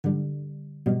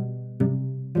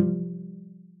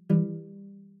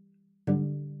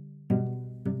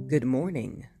Good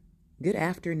morning, good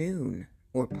afternoon,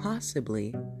 or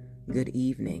possibly good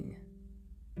evening.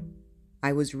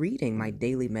 I was reading my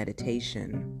daily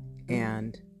meditation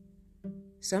and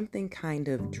something kind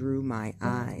of drew my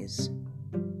eyes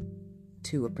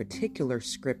to a particular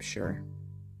scripture.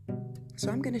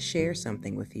 So I'm going to share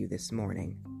something with you this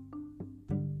morning.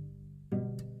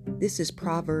 This is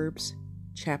Proverbs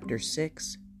chapter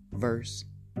 6, verse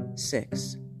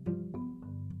 6.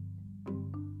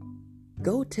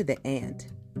 Go to the ant,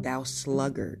 thou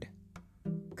sluggard.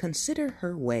 Consider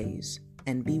her ways,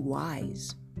 and be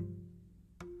wise,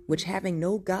 which having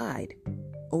no guide,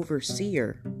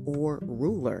 overseer, or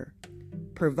ruler,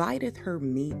 provideth her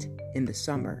meat in the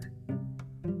summer,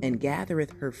 and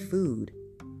gathereth her food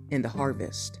in the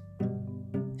harvest.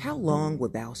 How long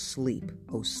wilt thou sleep,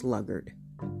 O sluggard?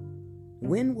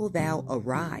 When wilt thou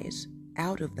arise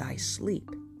out of thy sleep?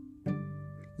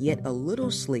 Yet a little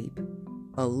sleep,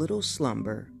 a little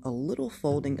slumber, a little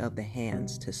folding of the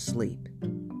hands to sleep.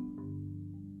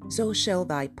 So shall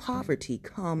thy poverty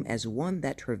come as one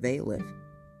that travaileth,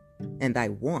 and thy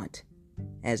want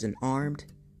as an armed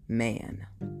man.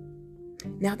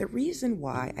 Now, the reason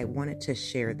why I wanted to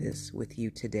share this with you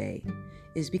today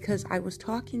is because I was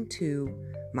talking to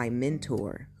my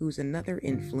mentor, who's another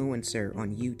influencer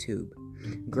on YouTube,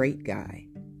 great guy.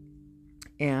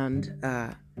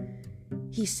 And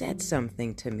he said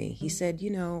something to me. He said,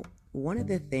 one of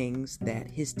the things that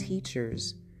his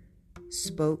teachers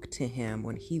spoke to him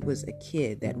when he was a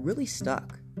kid that really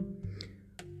stuck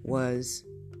was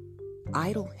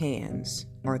idle hands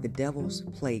are the devil's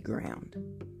playground.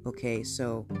 Okay,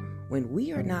 so when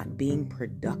we are not being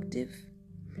productive,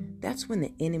 that's when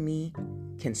the enemy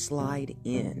can slide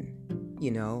in.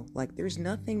 Like there's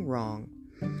nothing wrong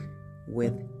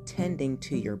with tending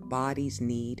to your body's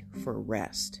need for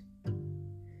rest.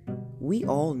 We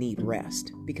all need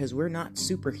rest because we're not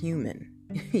superhuman.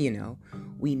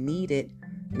 We need it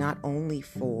not only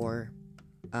for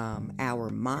our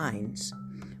minds,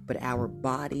 but our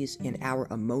bodies and our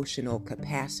emotional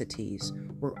capacities.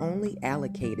 We're only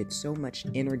allocated so much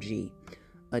energy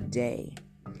a day.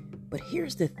 But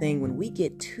here's the thing, when we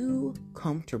get too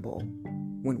comfortable,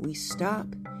 when we stop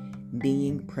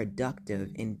being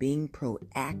productive and being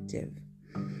proactive,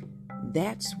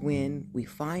 that's when we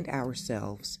find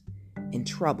ourselves in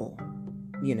trouble,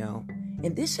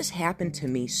 and this has happened to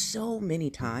me so many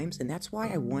times. And that's why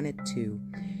I wanted to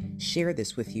share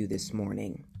this with you this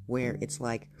morning, where it's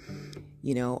like,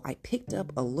 I picked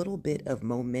up a little bit of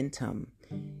momentum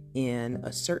in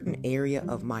a certain area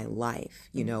of my life,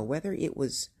 whether it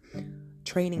was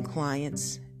training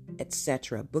clients,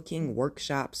 etc., booking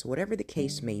workshops, whatever the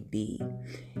case may be.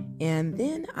 And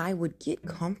then I would get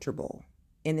comfortable.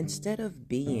 And instead of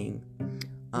being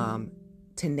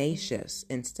tenacious,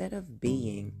 instead of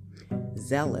being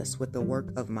zealous with the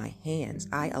work of my hands,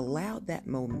 I allowed that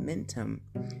momentum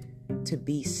to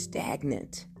be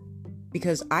stagnant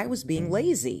because I was being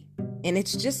lazy. And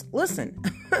it's just, listen,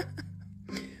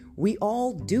 we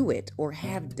all do it or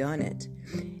have done it.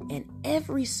 And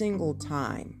every single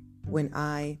time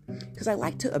because I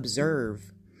like to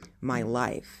observe my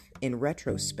life in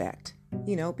retrospect,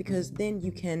 because then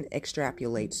you can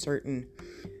extrapolate certain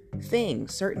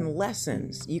things, certain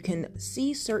lessons. You can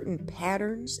see certain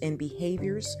patterns and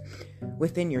behaviors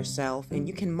within yourself, and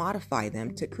you can modify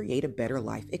them to create a better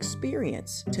life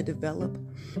experience, to develop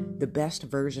the best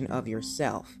version of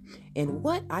yourself. And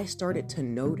what I started to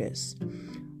notice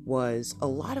was a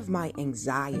lot of my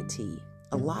anxiety,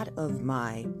 a lot of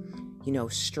my,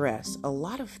 stress, a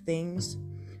lot of things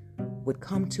would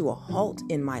come to a halt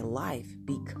in my life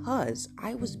because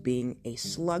I was being a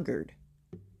sluggard.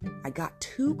 I got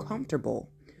too comfortable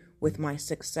with my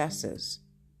successes.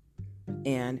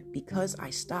 And because I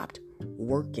stopped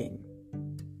working,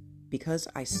 because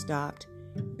I stopped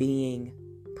being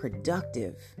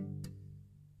productive,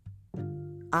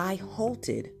 I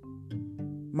halted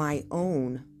my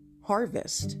own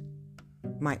harvest,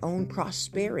 my own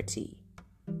prosperity.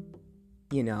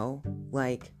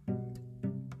 Like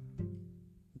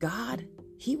God,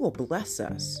 He will bless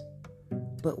us.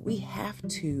 But we have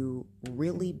to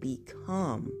really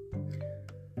become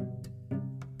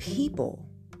people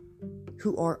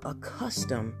who are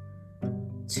accustomed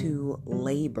to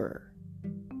labor.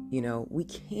 We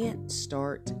can't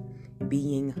start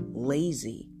being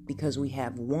lazy because we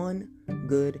have one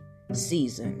good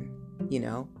season,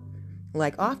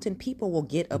 Like often people will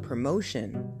get a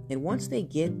promotion, and once they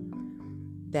get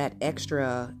that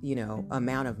extra,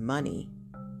 amount of money,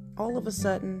 all of a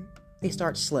sudden they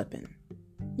start slipping.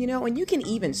 And you can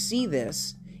even see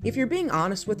this. If you're being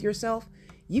honest with yourself,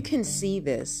 You can see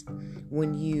this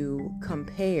when you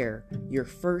compare your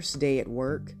first day at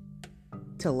work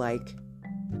to like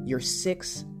your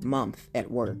 6th month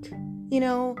at work.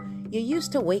 You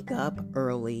used to wake up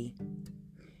early.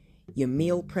 You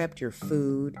meal prepped your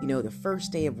food. The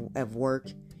first day of work,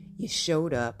 you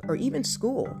showed up, or even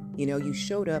school. You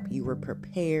showed up, you were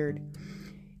prepared.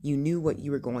 You knew what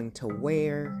you were going to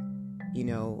wear.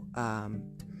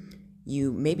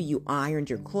 Maybe you ironed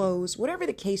your clothes, whatever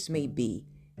the case may be.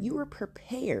 You were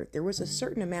prepared. There was a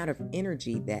certain amount of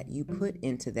energy that you put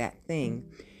into that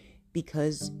thing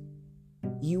because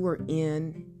you were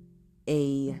in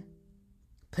a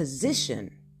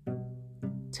position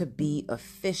to be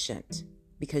efficient,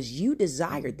 because you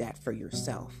desired that for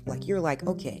yourself. Like, you're like,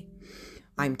 okay,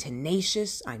 I'm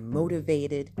tenacious, I'm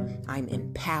motivated, I'm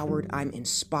empowered, I'm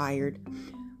inspired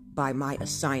by my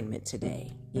assignment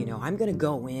today. I'm going to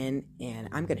go in and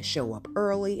I'm going to show up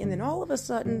early. And then all of a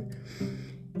sudden,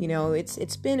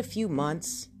 it's been a few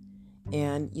months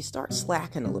and you start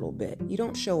slacking a little bit. You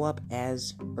don't show up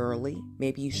as early.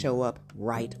 Maybe you show up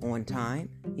right on time,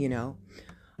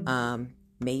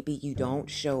 maybe you don't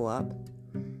show up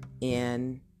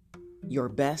in your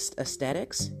best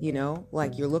aesthetics,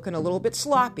 like you're looking a little bit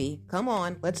sloppy. Come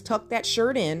on, let's tuck that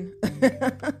shirt in.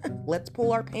 Let's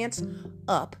pull our pants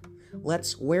up.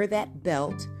 Let's wear that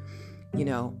belt.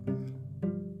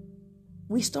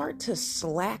 We start to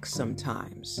slack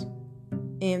sometimes.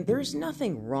 And there's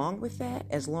nothing wrong with that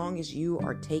as long as you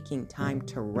are taking time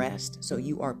to rest. So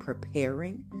you are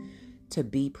preparing to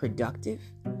be productive.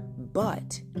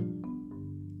 But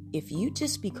if you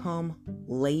just become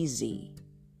lazy,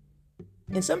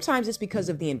 and sometimes it's because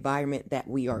of the environment that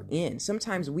we are in.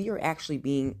 Sometimes we are actually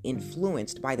being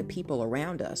influenced by the people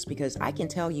around us, because I can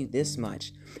tell you this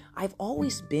much. I've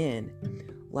always been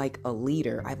like a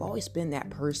leader. I've always been that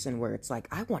person where it's like,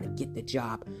 I want to get the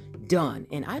job done,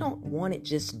 and I don't want it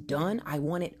just done. I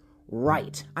want it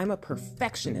right. I'm a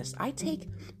perfectionist. I take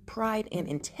pride and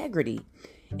integrity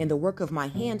in the work of my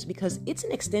hands because it's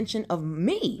an extension of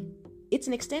me. It's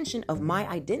an extension of my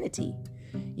identity.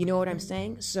 You know what I'm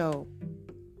saying? So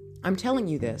I'm telling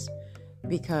you this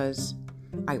because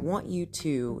I want you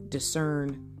to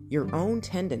discern your own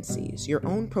tendencies, your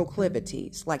own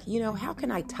proclivities. Like, how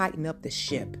can I tighten up the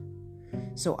ship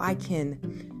so I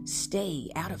can stay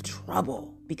out of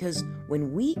trouble? Because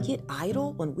when we get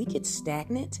idle, when we get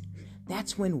stagnant,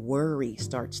 that's when worry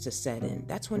starts to set in.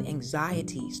 That's when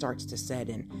anxiety starts to set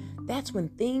in. That's when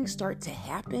things start to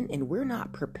happen and we're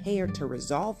not prepared to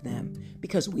resolve them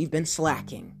because we've been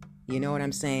slacking. You know what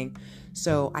I'm saying?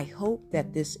 So I hope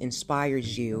that this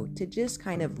inspires you to just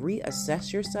kind of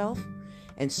reassess yourself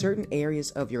in certain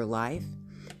areas of your life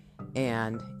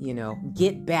and,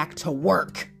 get back to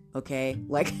work. Okay?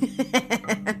 Like,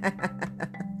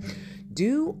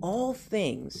 do all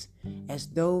things as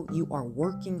though you are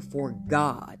working for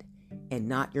God and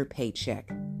not your paycheck.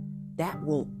 That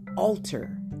will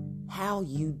alter how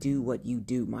you do what you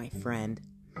do, my friend.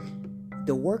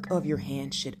 The work of your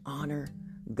hand should honor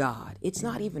God. It's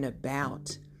not even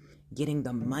about getting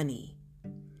the money.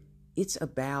 It's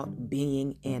about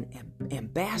being an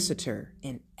ambassador,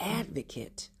 an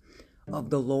advocate of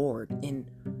the Lord in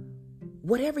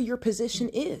whatever your position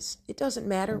is. It doesn't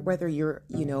matter whether you're,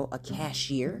 a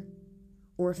cashier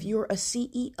or if you're a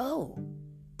CEO.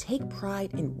 Take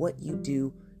pride in what you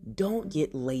do. Don't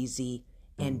get lazy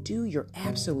and do your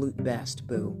absolute best,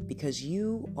 boo, because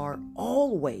you are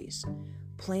always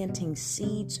planting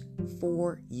seeds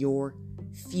for your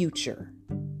future.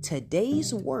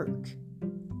 Today's work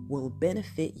will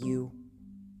benefit you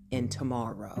in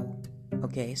tomorrow.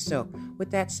 Okay, so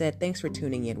with that said, thanks for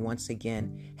tuning in once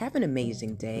again. Have an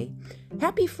amazing day.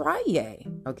 Happy Friday,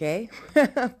 okay?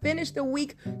 Finish the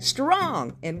week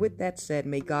strong. And with that said,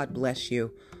 may God bless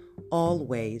you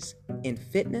always in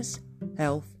fitness,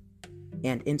 health,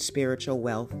 and in spiritual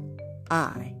wealth.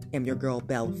 I am your girl,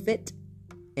 Belle Fit,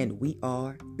 and we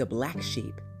are the Black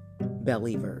Sheep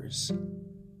Believers.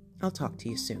 I'll talk to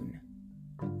you soon.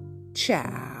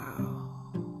 Ciao.